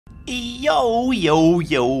Yo, yo,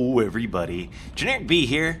 yo, everybody. Generikb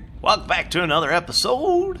here. Welcome back to another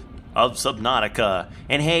episode of Subnautica.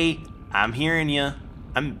 And hey, I'm hearing you.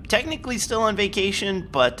 I'm technically still on vacation,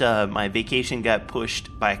 but my vacation got pushed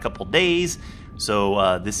by a couple days.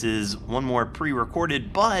 So this is one more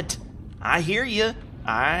pre-recorded, but I hear you.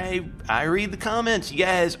 I read the comments. You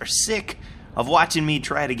guys are sick of watching me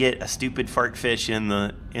try to get a stupid fart fish in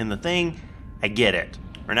the thing. I get it.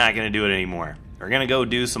 We're not going to do it anymore. We're going to go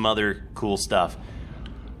do some other cool stuff.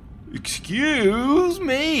 Excuse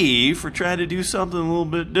me for trying to do something a little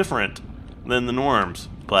bit different than the norms.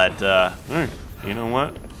 But, you know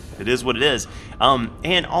what? It is what it is.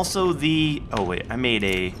 And also the... Oh, wait. I made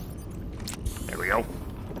a... There we go.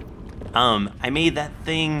 I made that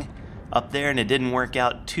thing up there and it didn't work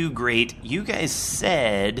out too great. You guys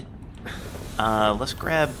said... let's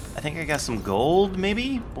grab... I think I got some gold,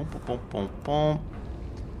 maybe? Boom, boom, boom, boom, boom.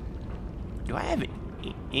 Do I have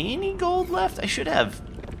any gold left? I should have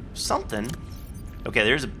something. Okay,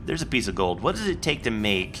 there's a piece of gold. What does it take to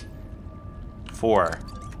make 4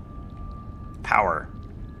 power?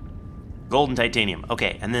 Gold and titanium.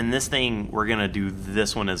 Okay, and then this thing, we're gonna do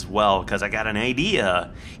this one as well because I got an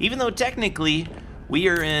idea. Even though technically we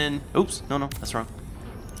are in... Oops, no, that's wrong.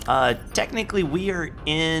 Technically we are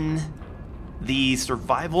in the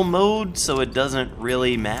survival mode, so it doesn't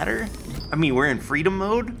really matter. I mean, we're in freedom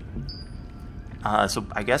mode. So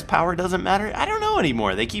I guess power doesn't matter. I don't know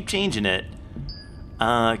anymore. They keep changing it.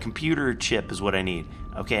 Computer chip is what I need.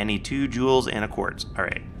 Okay, I need 2 joules and a quartz. All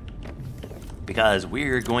right. Because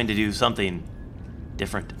we're going to do something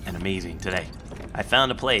different and amazing today. I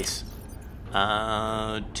found a place.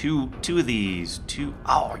 Two of these.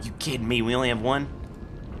 Oh, are you kidding me? We only have 1?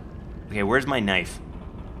 Okay, where's my knife?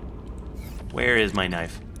 Where is my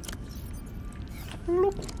knife?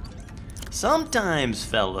 Sometimes,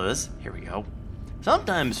 fellas, here we go.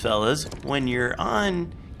 Sometimes, fellas, when you're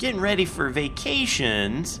on getting ready for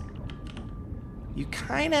vacations, you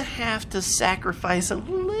kind of have to sacrifice a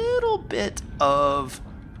little bit of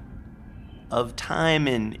time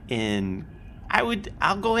in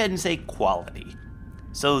I'll go ahead and say quality.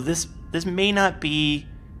 So this may not be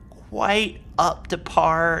quite up to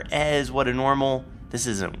par as what a normal... This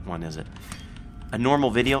isn't one, is it? A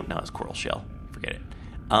normal video? No, it's coral shell. Forget it.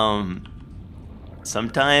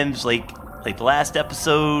 Sometimes, like the last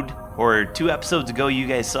episode or 2 episodes ago, you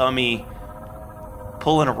guys saw me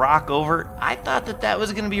pulling a rock over. I thought that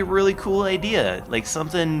was going to be a really cool idea, like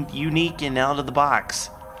something unique and out of the box.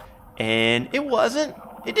 And it wasn't.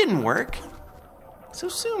 It didn't work. So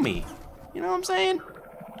sue me. You know what I'm saying?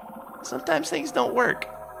 Sometimes things don't work.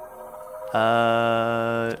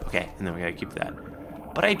 Okay, and then we gotta keep that.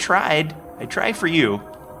 But I tried. I tried for you,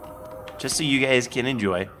 just so you guys can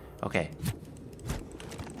enjoy. Okay.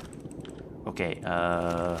 Okay,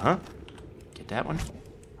 get that one.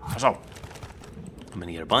 So, I'm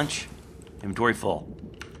gonna get a bunch. Inventory full.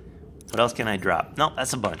 What else can I drop? No,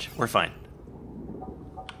 that's a bunch. We're fine.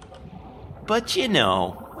 But you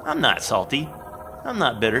know, I'm not salty. I'm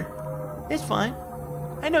not bitter. It's fine.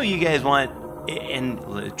 I know you guys want,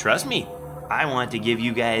 and trust me, I want to give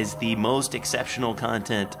you guys the most exceptional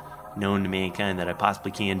content known to mankind that I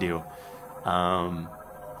possibly can do.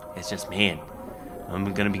 It's just, man,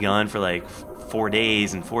 I'm gonna be gone for like 4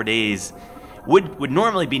 days, and 4 days would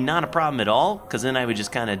normally be not a problem at all, because then I would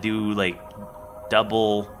just kind of do like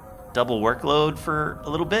double workload for a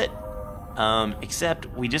little bit. Except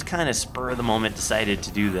we just kind of spur of the moment decided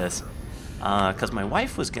to do this, because my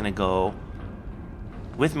wife was gonna go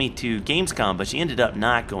with me to Gamescom, but she ended up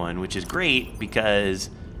not going, which is great because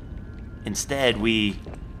instead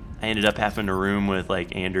I ended up having a room with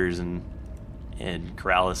like Anders and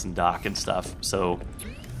Corrales and Doc and stuff. So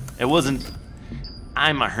it wasn't...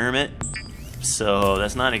 I'm a hermit, so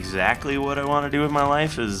that's not exactly what I want to do with my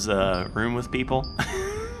life, is room with people.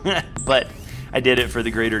 But I did it for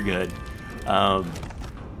the greater good.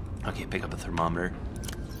 Okay, pick up a thermometer.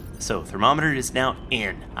 So thermometer is now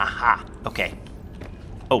in. Aha. Okay.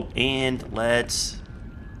 Oh, and let's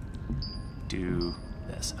do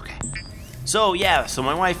this. Okay. So yeah, so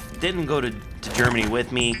my wife didn't go to Germany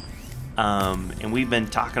with me. And we've been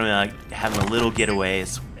talking about having a little getaway.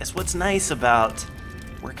 It's what's nice about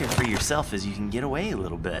working for yourself, is you can get away a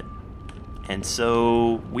little bit. And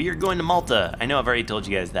so we are going to Malta. I know I've already told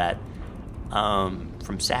you guys that.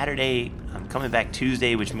 From Saturday, I'm coming back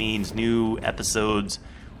Tuesday, which means new episodes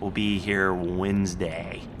will be here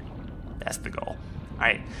Wednesday. That's the goal.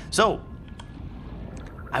 Alright, so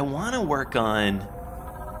I want to work on,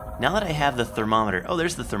 now that I have the thermometer. Oh,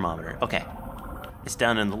 there's the thermometer. Okay. It's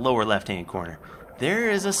down in the lower left-hand corner. There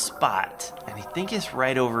is a spot, and I think it's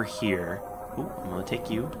right over here, Ooh, I'm gonna take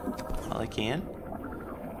you while I can.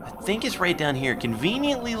 I think it's right down here,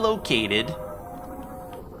 conveniently located.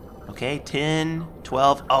 Okay, 10,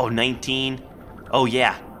 12, oh, 19. Oh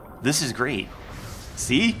yeah, this is great.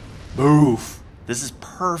 See? Boof. This is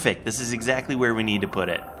perfect. This is exactly where we need to put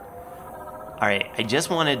it. All right, I just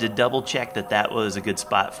wanted to double check that that was a good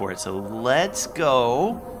spot for it. So let's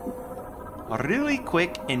go really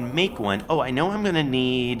quick and make one. Oh, I know I'm gonna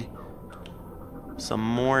need some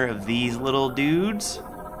more of these little dudes.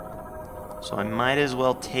 So I might as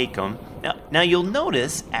well take them. Now you'll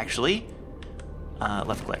notice, actually,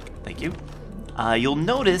 left click, thank you. You'll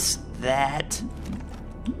notice that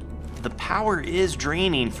the power is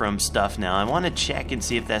draining from stuff now. I want to check and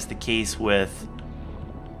see if that's the case with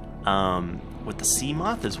the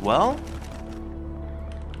seamoth as well.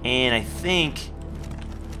 And I think,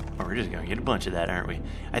 oh, we're just gonna get a bunch of that, aren't we?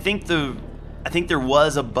 I think there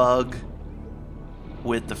was a bug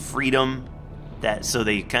with the freedom that, so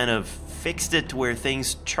they kind of fixed it to where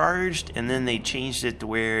things charged, and then they changed it to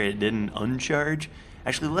where it didn't uncharge.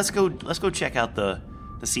 Actually, let's go check out the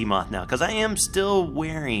seamoth now, because I am still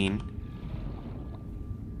wearing.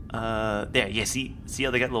 There, yeah. See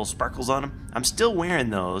how they got little sparkles on them? I'm still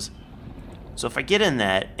wearing those. So if I get in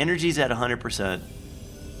that, energy's at 100%.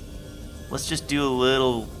 Let's just do a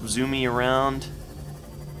little zoomy around.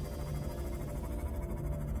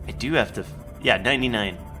 I do have to, yeah,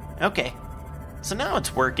 99. Okay, so now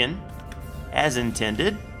it's working as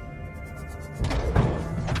intended.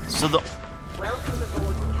 So Welcome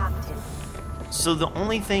aboard, Captain. So the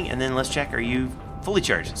only thing, and then let's check, are you fully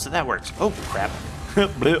charged? So that works. Oh, crap.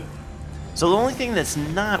 Bloop. So the only thing that's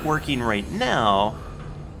not working right now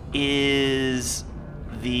is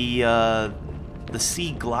the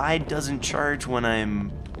sea glide doesn't charge when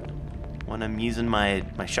I'm using my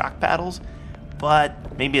shock paddles,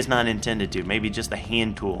 but maybe it's not intended to. Maybe just the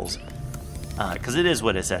hand tools, because it is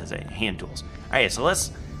what it says, hand tools. All right, so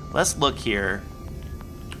let's look here.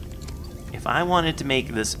 If I wanted to make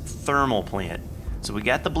this thermal plant, so we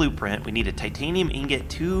got the blueprint. We need a titanium ingot,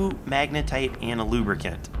 2 magnetite, and a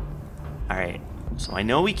lubricant. All right, so I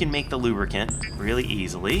know we can make the lubricant really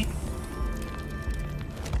easily.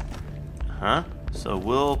 So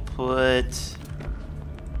we'll put.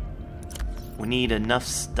 We need enough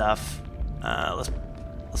stuff.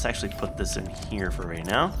 Let's actually put this in here for right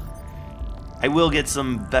now. I will get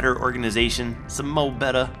some better organization, some more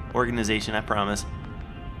better organization, I promise.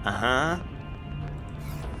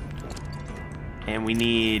 And we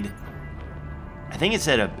need, I think it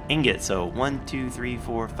said an ingot, so 1, 2, 3,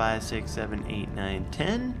 4, 5, 6, 7, 8, 9,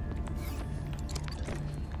 10.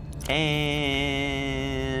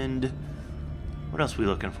 And what else are we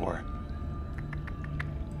looking for?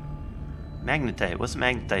 Magnetite. What's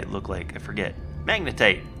magnetite look like? I forget.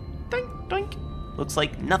 Magnetite. Doink, doink. Looks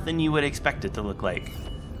like nothing you would expect it to look like.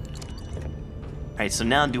 Alright, so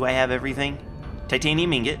now do I have everything?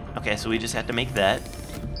 Titanium ingot. Okay, so we just have to make that.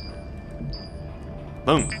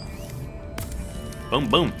 Boom. Boom,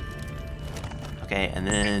 boom. Okay, and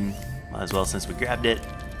then, might as well, since we grabbed it,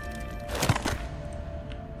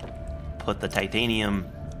 put the titanium,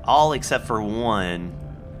 all except for one,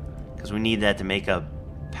 because we need that to make a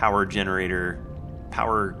power generator,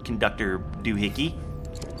 power conductor doohickey.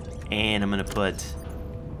 And I'm going to put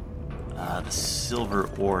the silver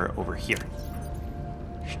ore over here.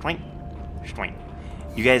 Shtoink, shtoink.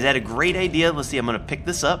 You guys had a great idea. Let's see, I'm going to pick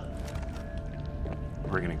this up.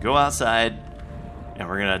 We're going to go outside, and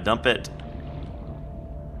we're going to dump it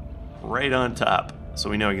right on top, so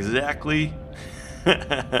we know exactly.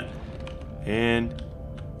 And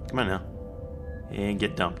come on now, and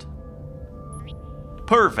get dumped.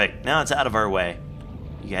 Perfect. Now it's out of our way.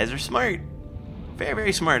 You guys are smart. Very,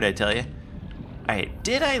 very smart, I tell you. Alright,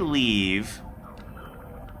 did I leave?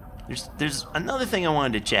 There's another thing I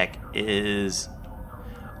wanted to check is,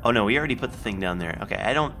 oh no, we already put the thing down there. Okay,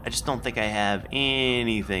 I just don't think I have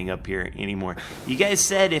anything up here anymore. You guys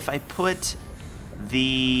said if I put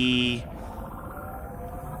the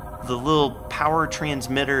little power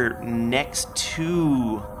transmitter next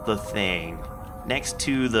to the thing, next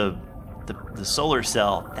to the solar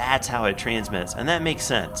cell, that's how it transmits, and that makes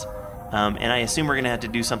sense. And I assume we're gonna have to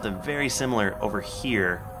do something very similar over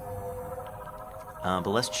here. But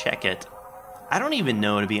let's check it. I don't even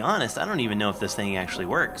know, to be honest. I don't even know if this thing actually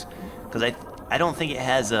works, because I don't think it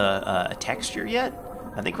has a texture yet.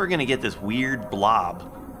 I think we're gonna get this weird blob.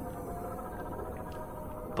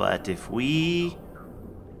 But if we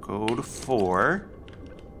go to 4,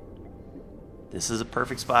 this is a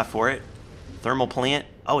perfect spot for it. Thermal plant.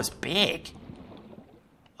 Oh, it's big.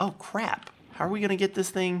 Oh crap! How are we gonna get this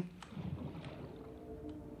thing?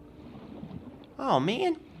 Oh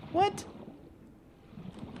man, what?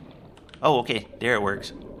 Oh, okay. There it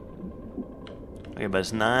works. Okay, but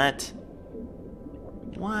it's not...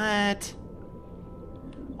 What?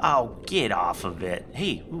 Oh, get off of it.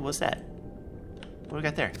 Hey, ooh, what's that? What do we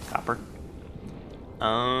got there? Copper.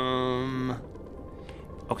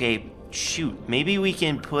 Okay, shoot. Maybe we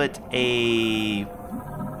can put a...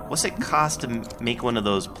 What's it cost to make one of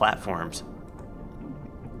those platforms?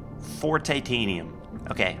 4 titanium.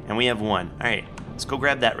 Okay, and we have 1. Alright, let's go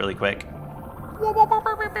grab that really quick.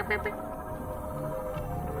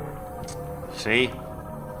 See?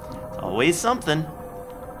 It's always something.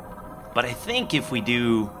 But I think if we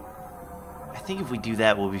do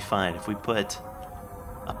that, we'll be fine. If we put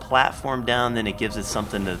a platform down, then it gives us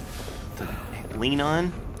something to lean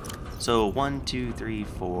on. So 1, 2, 3,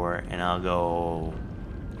 4, and I'll go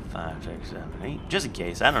 5, 6, 7, 8, just in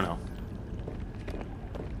case. I don't know.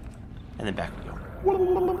 And then back we go.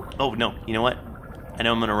 Oh no! You know what? I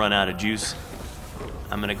know I'm gonna run out of juice.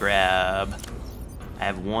 I'm gonna grab. I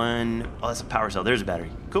have 1. Oh, that's a power cell. There's a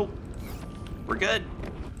battery. Cool. We're good.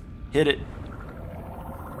 Hit it.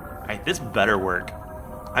 Alright, this better work.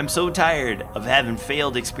 I'm so tired of having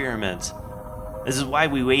failed experiments. This is why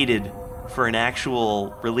we waited for an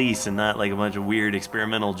actual release and not like a bunch of weird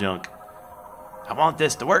experimental junk. I want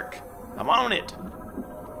this to work. I want it.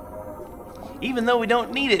 Even though we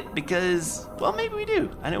don't need it because, well, maybe we do.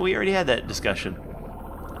 I know we already had that discussion.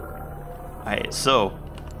 Alright, so.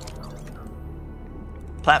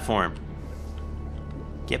 Platform.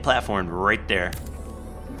 Get platformed right there.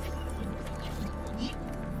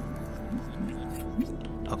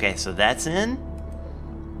 Okay, so that's in.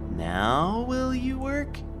 Now will you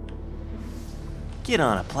work? Get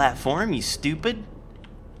on a platform, you stupid.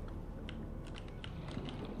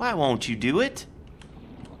 Why won't you do it?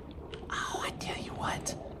 Oh, I tell you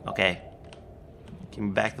what. Okay. Give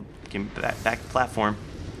me back the platform.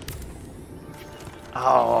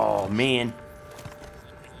 Oh, man.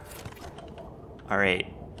 All right.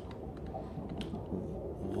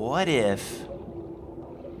 What if...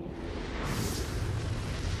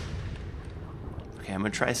 Okay, I'm gonna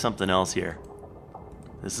try something else here.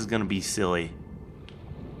 This is gonna be silly.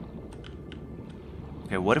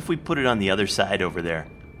 Okay, what if we put it on the other side over there?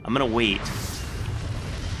 I'm gonna wait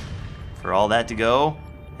for all that to go,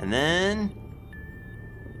 and then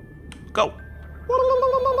go.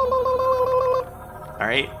 All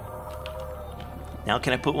right. Now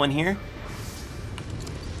can I put one here?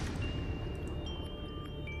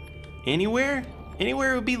 Anywhere?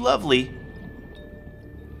 Anywhere would be lovely.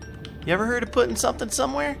 You ever heard of putting something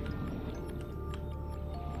somewhere?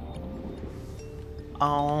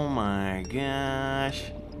 Oh my gosh.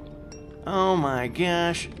 Oh my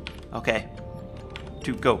gosh. Okay.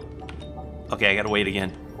 2, go. Okay, I gotta wait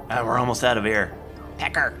again. We're almost out of air.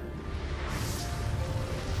 Pecker.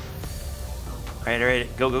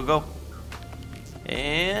 Alright. Go, go, go.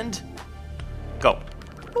 And go.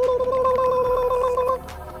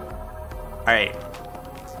 Alright.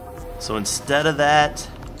 So instead of that,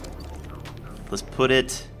 let's put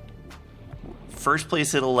it first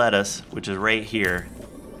place it'll let us, which is right here.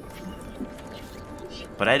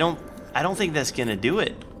 But I don't think that's gonna do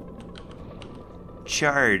it.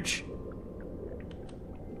 Charge.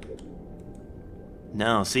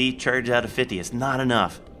 No, see, charge out of 50. It's not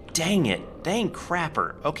enough. Dang it. Dang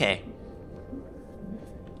crapper. Okay.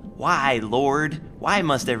 Why, Lord? Why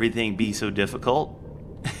must everything be so difficult?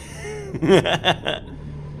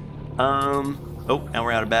 Oh, now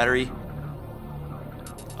we're out of battery.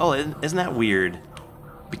 Oh, isn't that weird?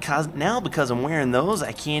 Because I'm wearing those,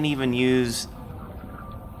 I can't even use...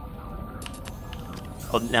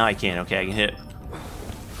 Oh, now I can. Okay, I can hit...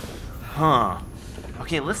 Huh.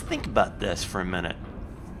 Okay, let's think about this for a minute.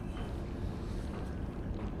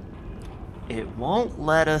 It won't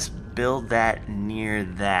let us build that near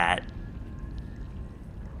that.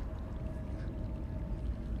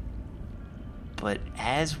 But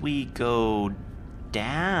as we go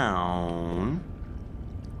down,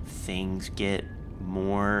 things get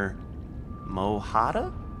more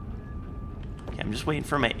mojada? Okay, I'm just waiting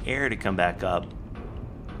for my air to come back up.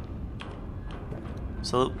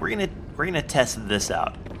 So we're gonna test this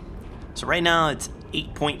out. So right now it's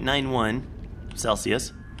 8.91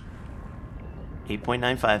 Celsius.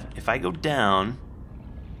 8.95. If I go down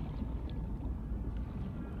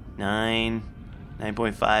 9,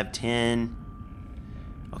 9.5, 10.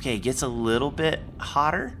 Okay, it gets a little bit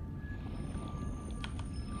hotter.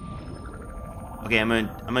 Okay, I'm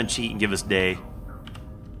gonna cheat and give us day,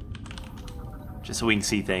 just so we can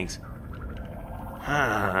see things.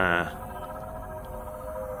 I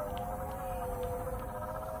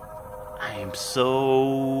am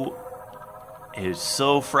so... It is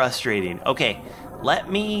so frustrating. Okay, let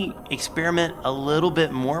me experiment a little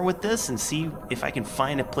bit more with this and see if I can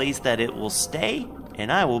find a place that it will stay,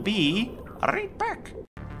 and I will be right back.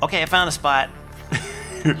 Okay, I found a spot.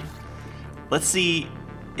 Let's see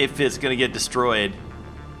if it's gonna get destroyed.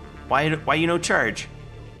 Why you no charge?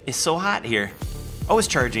 It's so hot here. Oh, it's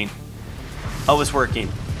charging. Oh, it's working.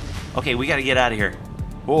 Okay, we gotta get out of here.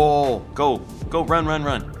 Oh, go, run.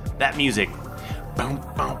 That music. Boom,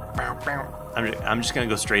 boom, boom, boom. I'm just gonna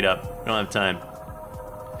go straight up. I don't have time.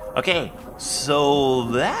 Okay, so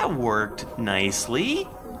that worked nicely.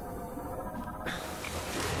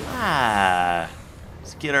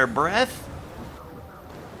 Let's get our breath.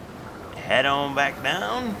 Head on back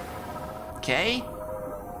down. Okay.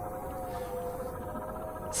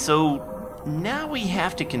 So now we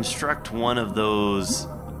have to construct one of those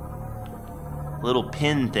little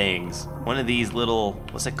pin things. One of these little,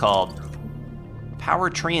 what's it called? Power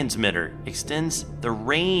transmitter. Extends the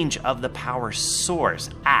range of the power source.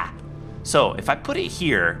 So if I put it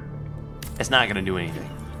here, it's not gonna do anything.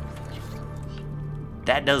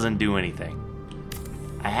 That doesn't do anything.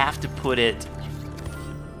 I have to put it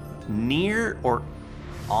near or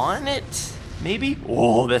on it, maybe?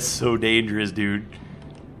 Oh, that's so dangerous, dude.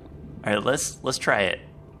 All right, let's try it.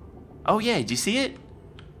 Oh yeah, did you see it?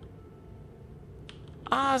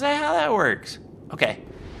 Is that how that works? Okay.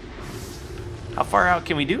 How far out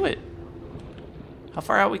can we do it? How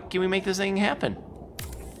far out can we make this thing happen?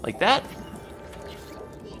 Like that?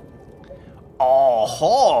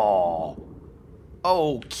 Oh,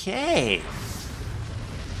 okay.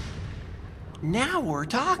 Now we're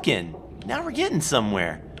talking. Now we're getting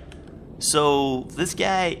somewhere. So this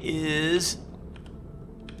guy is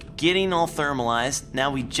getting all thermalized.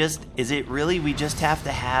 Now we just have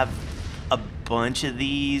to have a bunch of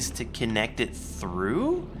these to connect it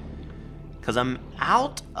through? Because I'm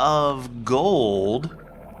out of gold,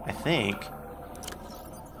 I think.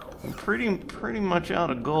 I'm pretty much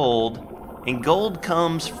out of gold. And gold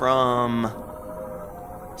comes from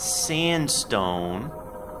sandstone.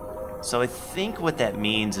 So I think what that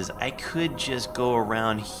means is I could just go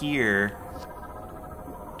around here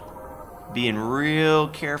being real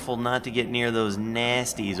careful not to get near those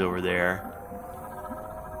nasties over there.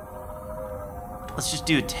 Let's just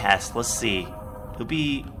do a test. Let's see.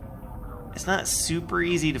 It's not super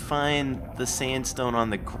easy to find the sandstone on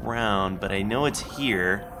the ground, but I know it's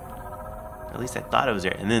here. At least I thought it was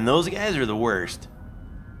there. And then those guys are the worst.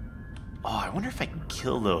 Oh, I wonder if I can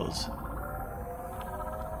kill those.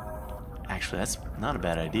 Actually, that's not a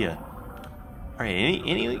bad idea. All right,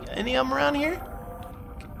 any of them around here?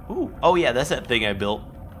 Ooh, oh yeah, that's that thing I built.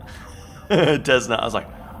 It does not. I was like,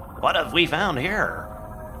 what have we found here?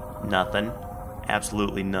 Nothing.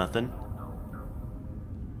 Absolutely nothing.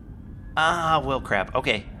 Well, crap.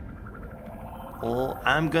 Okay. Well,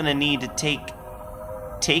 I'm gonna need to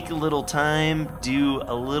take a little time, do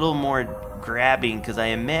a little more grabbing, because I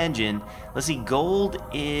imagine, let's see, gold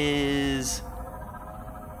is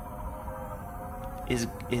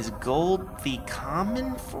gold the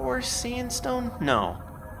common for sandstone? No.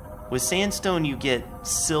 With sandstone you get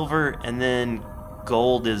silver, and then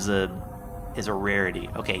gold is a rarity.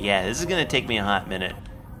 Okay, yeah, this is gonna take me a hot minute.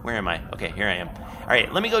 Where am I? Okay, here I am. All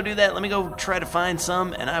right, let me go do that. Let me go try to find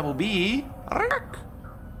some, and I will be right back.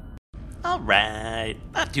 All right,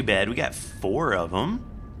 not too bad. We got 4 of them.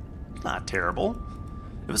 Not terrible.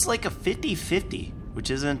 It was like a 50-50, which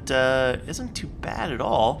isn't too bad at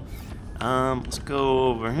all. Let's go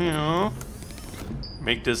over here.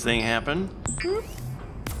 Make this thing happen.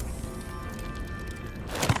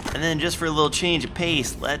 And then just for a little change of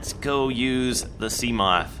pace, let's go use the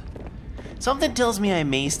seamoth. Something tells me I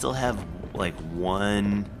may still have like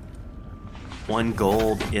one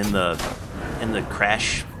gold in the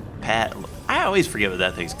crash pad. I always forget what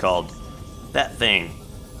that thing's called. That thing.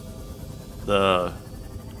 The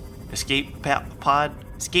escape pod?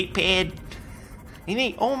 Escape pad?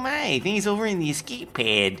 Oh my, I think he's over in the escape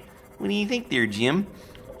pad. What do you think there, Jim?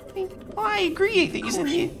 I agree. I think he's in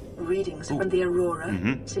the... Readings from the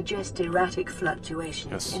Aurora suggest erratic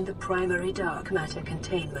fluctuations in the primary dark matter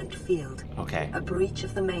containment field. Okay. A breach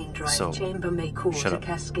of the main drive chamber may cause a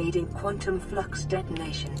cascading quantum flux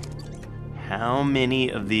detonation. How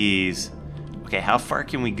many of these... Okay, how far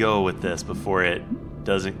can we go with this before it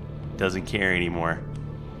doesn't care anymore?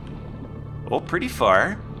 Oh, pretty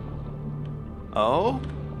far. Oh,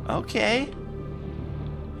 okay.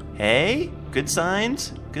 Hey, good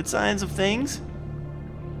signs. Good signs of things.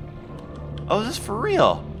 Oh, is this for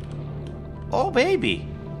real? Oh, baby.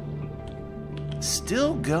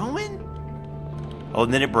 Still going? Oh,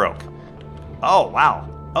 and then it broke. Oh, wow.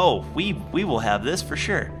 Oh, we will have this for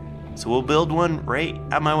sure. So we'll build one right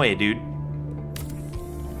out my way, dude.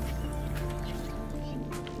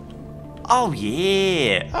 Oh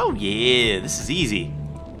yeah! Oh yeah! This is easy.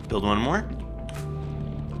 Build one more.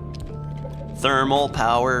 Thermal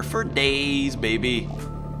power for days, baby.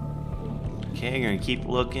 Okay, I'm gonna keep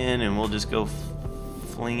looking and we'll just go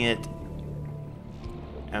fling it.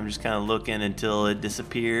 I'm just kind of looking until it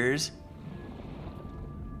disappears.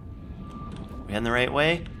 We heading the right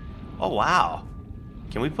way? Oh wow.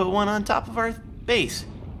 Can we put one on top of our base?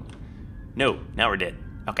 No, now we're dead.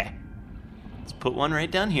 Okay. Let's put one right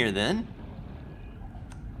down here then.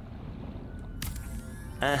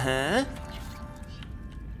 Uh-huh.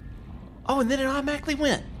 Oh, and then it automatically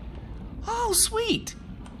went. Oh, sweet.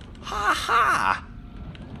 Ha ha.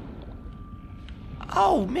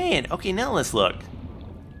 Oh, man. Okay, now let's look.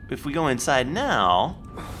 If we go inside now,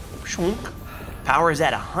 shunk, power is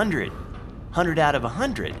at 100. 100 out of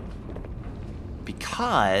 100.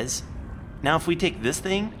 Because now if we take this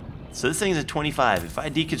thing, so this thing's at 25. If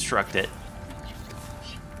I deconstruct it,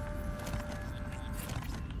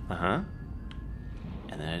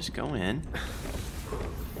 and then I just go in.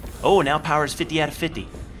 Oh, now power is 50 out of 50.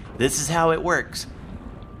 This is how it works.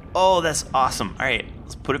 Oh, that's awesome. All right,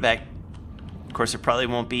 let's put it back. Of course, there probably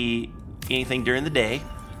won't be anything during the day.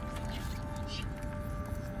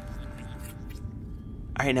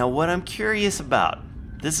 All right, now what I'm curious about,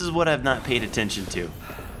 this is what I've not paid attention to.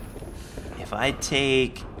 If I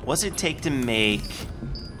take, what's it take to make,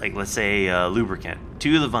 like, let's say lubricant?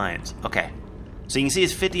 2 of the vines. Okay. So you can see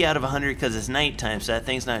it's 50 out of 100 because it's nighttime, so that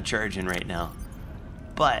thing's not charging right now.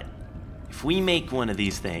 But if we make one of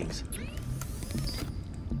these things,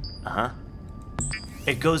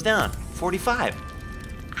 it goes down 45.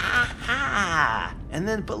 Aha! And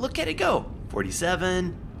then, but look at it go.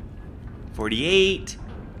 47, 48,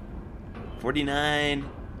 49,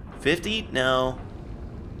 50. No,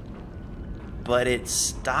 but it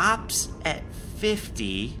stops at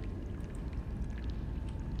 50.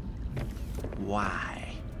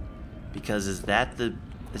 Why? Because is that the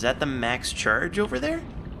max charge over there?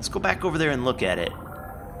 Let's go back over there and look at it.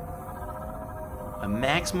 A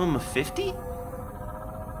maximum of 50?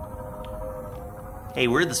 Hey,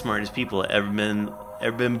 we're the smartest people ever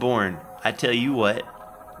been born. I tell you what,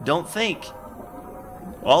 don't think.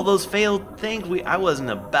 All those failed things, I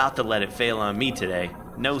wasn't about to let it fail on me today.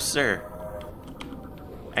 No, sir.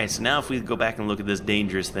 Alright, so now if we go back and look at this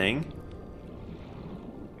dangerous thing.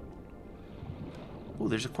 Oh,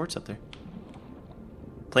 there's a quartz up there.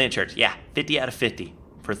 Plant charge, yeah, 50 out of 50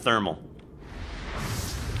 for thermal.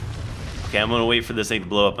 Okay, I'm gonna wait for this thing to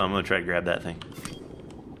blow up. I'm gonna try to grab that thing.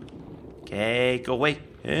 Okay, go away.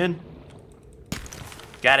 In.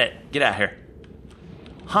 Got it. Get out of here.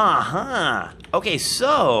 Okay,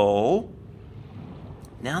 so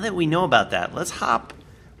now that we know about that, let's hop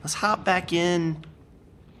back in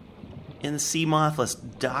the seamoth. Let's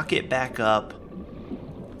dock it back up.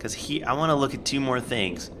 Because I want to look at 2 more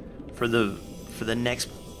things for the next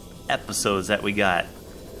episodes that we got.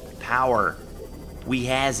 Power. We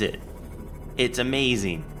has it. It's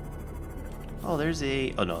amazing. Oh, there's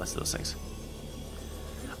a... Oh, no, that's those things.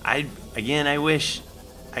 I wish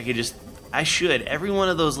I could just... I should. Every one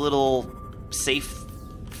of those little safe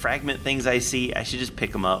fragment things I see, I should just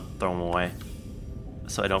pick them up, throw them away.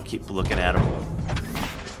 So I don't keep looking at them.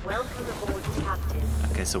 Welcome aboard, Captain.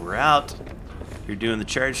 Okay, so we're out. You're doing the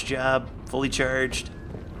charge job, fully charged.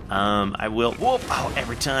 I will, whoop, oh,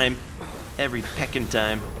 every time, every pecking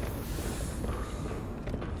time.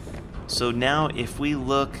 So now if we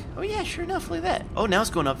look, oh yeah, sure enough, look at that. Oh, now it's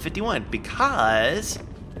going up 51 because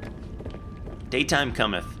daytime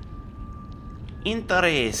cometh.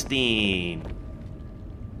 Interesting.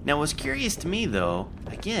 Now what's curious to me though,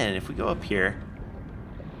 again, if we go up here,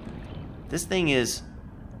 this thing is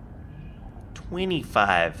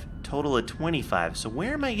 25, total of 25. So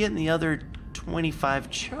where am I getting the other 25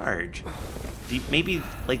 charge? Maybe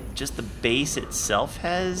like just the base itself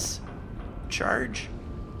has charge?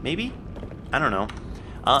 Maybe? I don't know.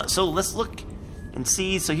 So let's look and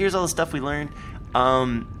see. So here's all the stuff we learned.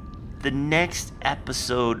 The next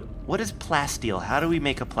episode, what is plasteel? How do we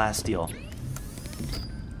make a plasteel?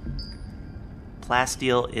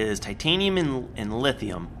 Plasteel is titanium and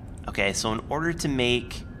lithium. Okay, so in order to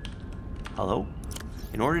make... Hello?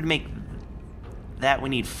 In order to make that, we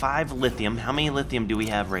need 5 lithium. How many lithium do we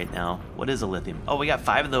have right now? What is a lithium? Oh, we got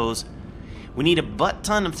 5 of those. We need a butt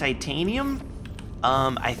ton of titanium.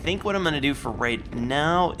 I think what I'm going to do for right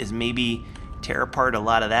now is maybe tear apart a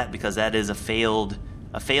lot of that because that is a failed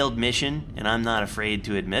mission, and I'm not afraid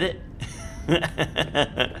to admit it.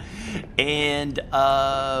 And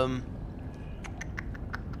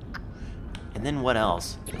then what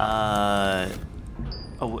else?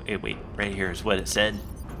 Oh, wait, right here is what it said.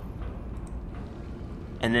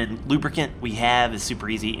 And then lubricant we have is super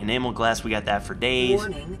easy. Enamel glass, we got that for days.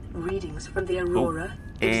 Warning, readings from the Aurora.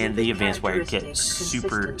 And the advanced wired kit,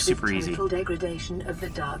 super easy. Degradation of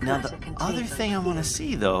the dark now the other thing I want to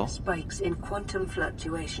see though, spikes in quantum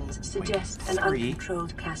fluctuations suggest an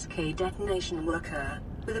uncontrolled cascade detonation will occur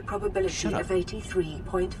with a probability of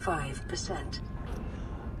 83.5%.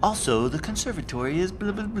 Also, the conservatory is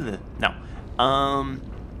blah blah blah. No,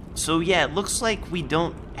 so yeah, it looks like we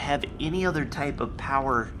don't have any other type of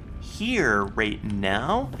power here right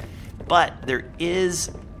now, but there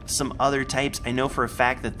is some other types. I know for a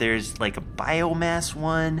fact that there's like a biomass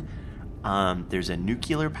one. There's a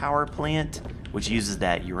nuclear power plant which uses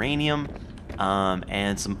that uranium,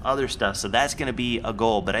 and some other stuff. So that's going to be a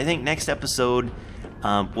goal. But I think next episode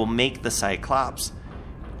we'll make the Cyclops.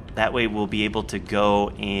 That way we'll be able to go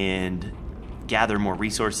and gather more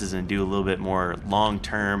resources and do a little bit more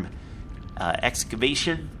long-term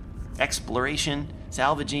excavation, exploration,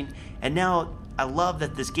 salvaging. And now I love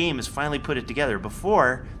that this game has finally put it together.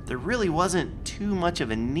 Before, there really wasn't too much of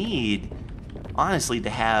a need, honestly, to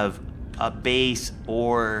have a base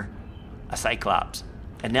or a Cyclops.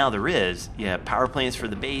 And now there is. Yeah, power plants for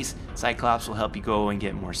the base. Cyclops will help you go and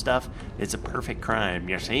get more stuff. It's a perfect crime,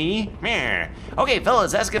 you see? Okay,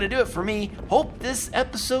 fellas, that's going to do it for me. Hope this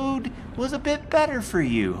episode was a bit better for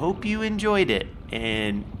you. Hope you enjoyed it.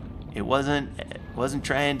 And it wasn't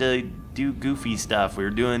trying to do goofy stuff. We were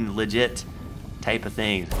doing legit type of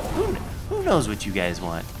things. Who knows what you guys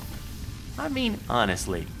want? I mean,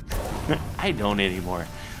 honestly, I don't anymore.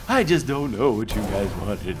 I just don't know what you guys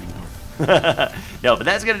want anymore. No, but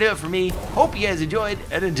that's gonna do it for me. Hope you guys enjoyed,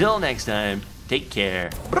 and until next time, take care.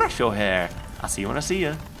 Brush your hair. I'll see you when I see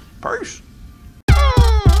you. Peace.